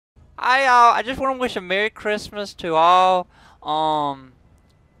I just want to wish a Merry Christmas to all. I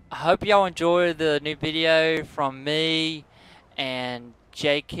hope y'all enjoy the new video from me and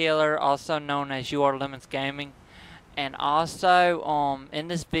J Killer, also known as YouRLemonZGaming. And also, in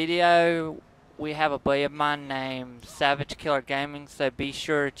this video, we have a buddy of mine named SavageKillerGaming, so be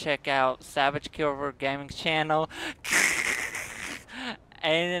sure to check out SavageKillerGaming's channel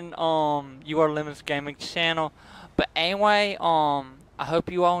and YouRLemonZGaming channel. But anyway, I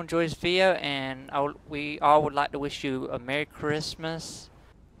hope you all enjoy this video, and we all would like to wish you a Merry Christmas.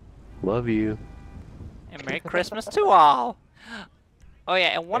 Love you. And Merry Christmas to all. Oh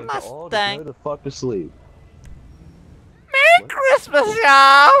yeah, and one last thing. Go the fuck to sleep. Merry Christmas,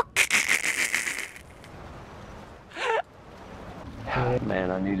 y'all!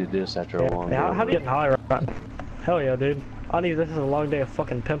 Man, I needed this after a long day. How do you get high right? Hell yeah, dude. This is a long day of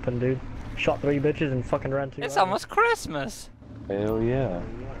fucking pimping, dude. Shot 3 bitches and fucking ran 2. It's almost Christmas. Hell yeah.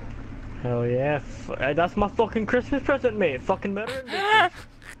 Hell yeah. Hey, that's my fucking Christmas present, mate. Fucking murdering bitches.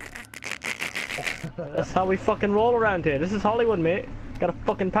 That's how we fucking roll around here. This is Hollywood, mate. Got a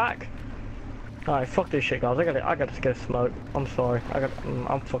fucking pack. Alright, fuck this shit, guys. I gotta just go smoke. I'm sorry.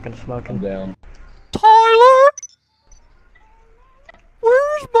 I'm fucking smoking. I'm down. Tyler!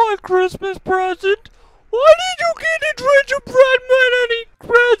 Where's my Christmas present? Why did you get a gingerbread man any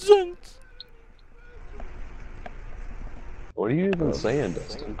presents? What are you even saying,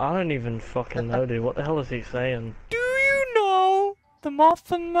 Dustin? I don't even fucking know, dude. What the hell is he saying? Do you know the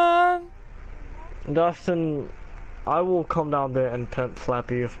Muffin Man? Dustin, I will come down there and pimp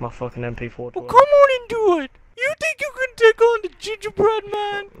slap you with my fucking MP4. Well, come on and do it! You think you can take on the gingerbread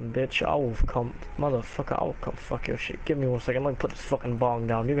man? Bitch, I will come, motherfucker, I will come fuck your shit. Give me 1 second, let me put this fucking bong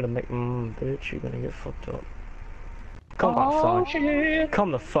down. You're gonna make, bitch, you're gonna get fucked up. Come outside. Shit.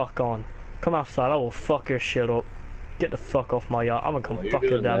 Come the fuck on. Come outside, I will fuck your shit up. Get the fuck off my yacht, I'm gonna come fuck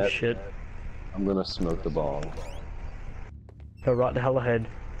your damn shit. I'm gonna smoke the bong. Go right the hell ahead.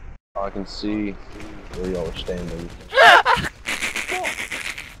 I can see where y'all are standing.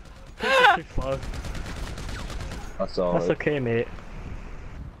 Too slow. I saw That's it. okay, mate.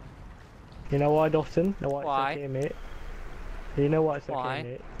 You know why, Dustin? You know why? It's okay, mate? You know why it's okay,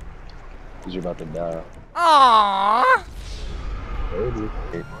 mate? Cause you're about to die. Aww.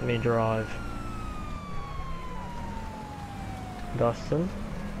 Let me drive. Dustin?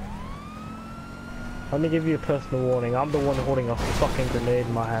 Let me give you a personal warning. I'm the one holding a fucking grenade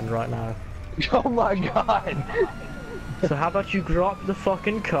in my hand right now. Oh my god! So how about you drop the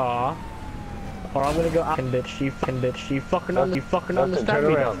fucking car, or I'm gonna go fucking bitch, you fucking bitch, you fucking understand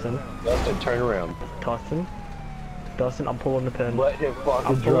me, Dustin? Dustin, turn around. Dustin, I'm pulling the pin. Let him fucking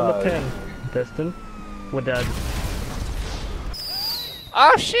I'm pulling the pin. Dustin, we're dead.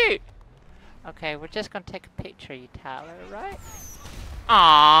 Oh shoot! Okay, we're just gonna take a picture of you, Tyler, right?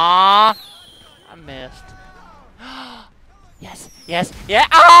 Aww! I missed. Yes, yes, yeah!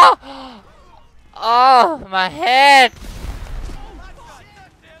 Oh! Oh, my head!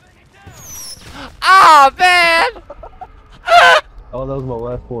 Oh, man! Oh, that was my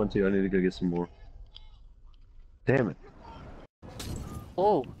last one too. I need to go get some more. Damn it.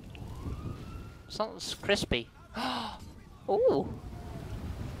 Oh. Something's crispy. Oh.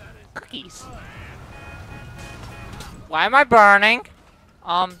 Cookies. Why am I burning?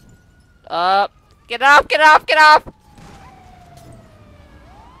 Get up, get up, get up!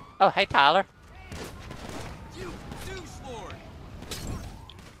 Oh, hey, Tyler.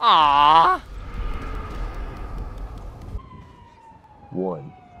 Aww.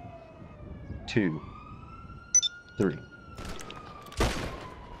 1, 2, 3.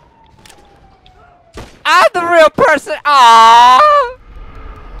 I'm the real person. Aww.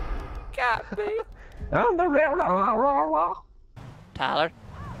 Got me. I'm the real. Tyler,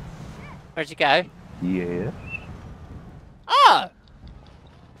 where'd you go? Yeah. Oh.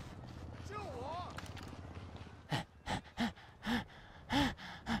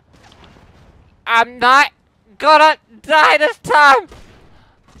 I'm not gonna die this time!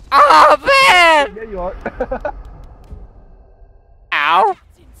 Oh man! Yeah, you are. Ow!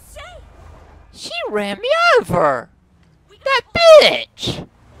 She ran me over! That bitch!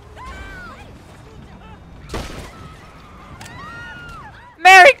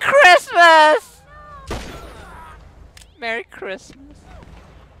 Merry Christmas! Merry Christmas.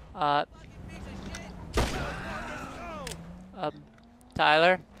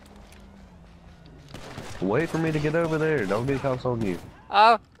 Tyler? Wait for me to get over there. Don't get cops on you.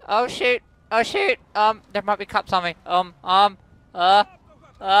 Oh shoot. Oh shoot. There might be cops on me.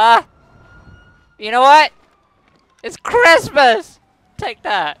 You know what? It's Christmas! Take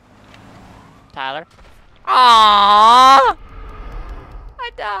that. Tyler. Aww! I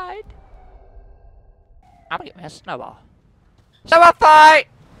died. I'm gonna get me a snowball. Snowball fight!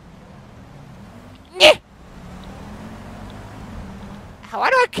 Yeah. Why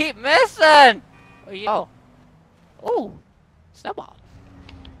do I keep missing? Oh. Ooh. Snowball.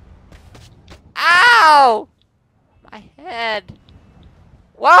 Ow! My head.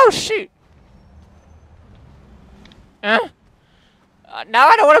 Whoa, shoot. Now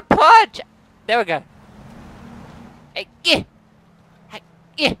I don't want to punch. There we go. Hey, yeah. Hey,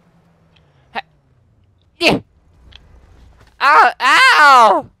 yeah. Hey, yeah. Ow,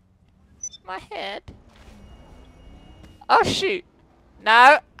 ow! My head. Oh, shoot.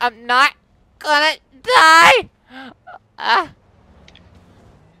 No, I'm not gonna die. I'm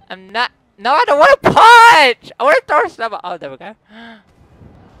not. No, I don't want to punch. I want to throw stuff. Oh, there we go.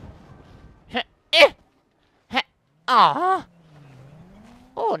 Aww.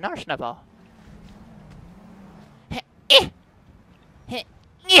 Oh, another snowball.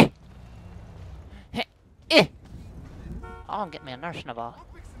 Oh, get me another snowball.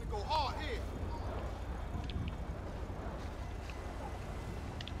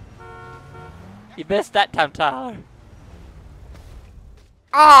 You missed that time, Tyler.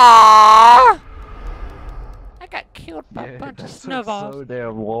 Aww! I got killed by a bunch of snowballs. So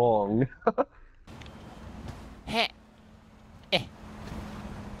damn long.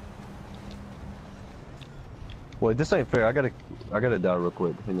 Wait, this ain't fair. I gotta die real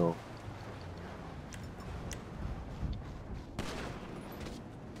quick. Hang on.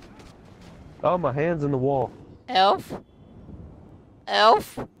 Oh, my hand's in the wall. Elf?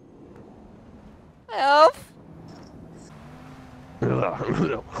 Elf? Elf? Ho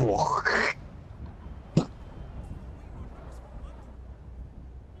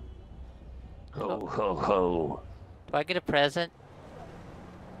ho ho. Do I get a present?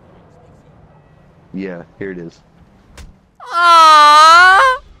 Yeah, here it is.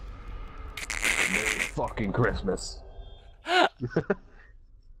 Aww! Merry fucking Christmas. Excuse me.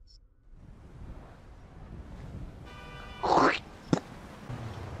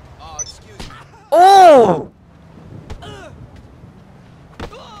 Oh!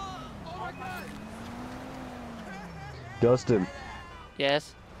 Dustin,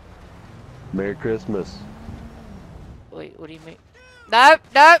 Yes? Merry Christmas. Wait, what do you mean? No,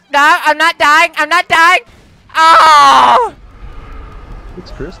 no, no, I'm not dying, I'm not dying! Oh!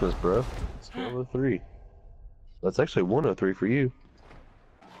 It's Christmas, bro. It's 12:03. That's actually 1:03 for you.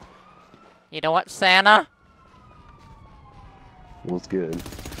 You know what, Santa? What's good?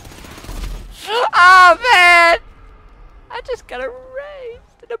 Oh, man! I just got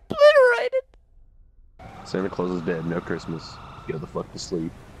erased and obliterated. Santa Claus is dead. No Christmas. Go the fuck to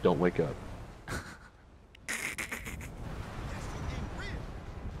sleep. Don't wake up.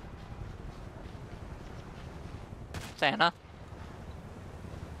 Santa?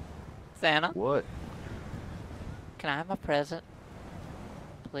 Santa? What? Can I have my present?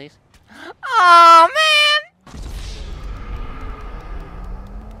 Please? Oh, man!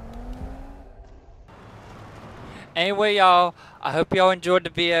 Anyway, y'all, I hope y'all enjoyed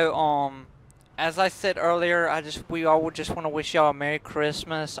the video. As I said earlier, we all just want to wish y'all a Merry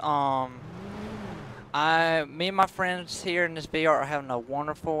Christmas. Me and my friends here in this video are having a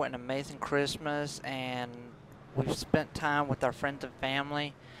wonderful and amazing Christmas, and we've spent time with our friends and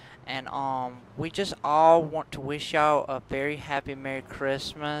family, and we just all want to wish y'all a very happy Merry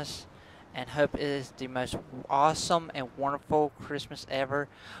Christmas, and hope it is the most awesome and wonderful Christmas ever.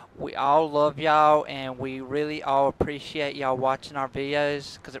 We all love y'all, and we really all appreciate y'all watching our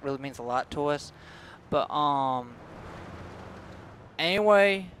videos, because it really means a lot to us. But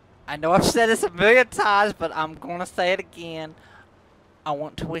anyway, I know I've said this a million times, but I'm gonna say it again. I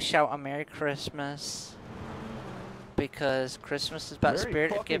want to wish y'all a Merry Christmas, because Christmas is about the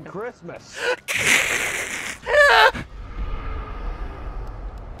spirit of giving. Christmas.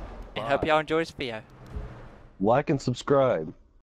 And hope y'all enjoy this video. Like and subscribe.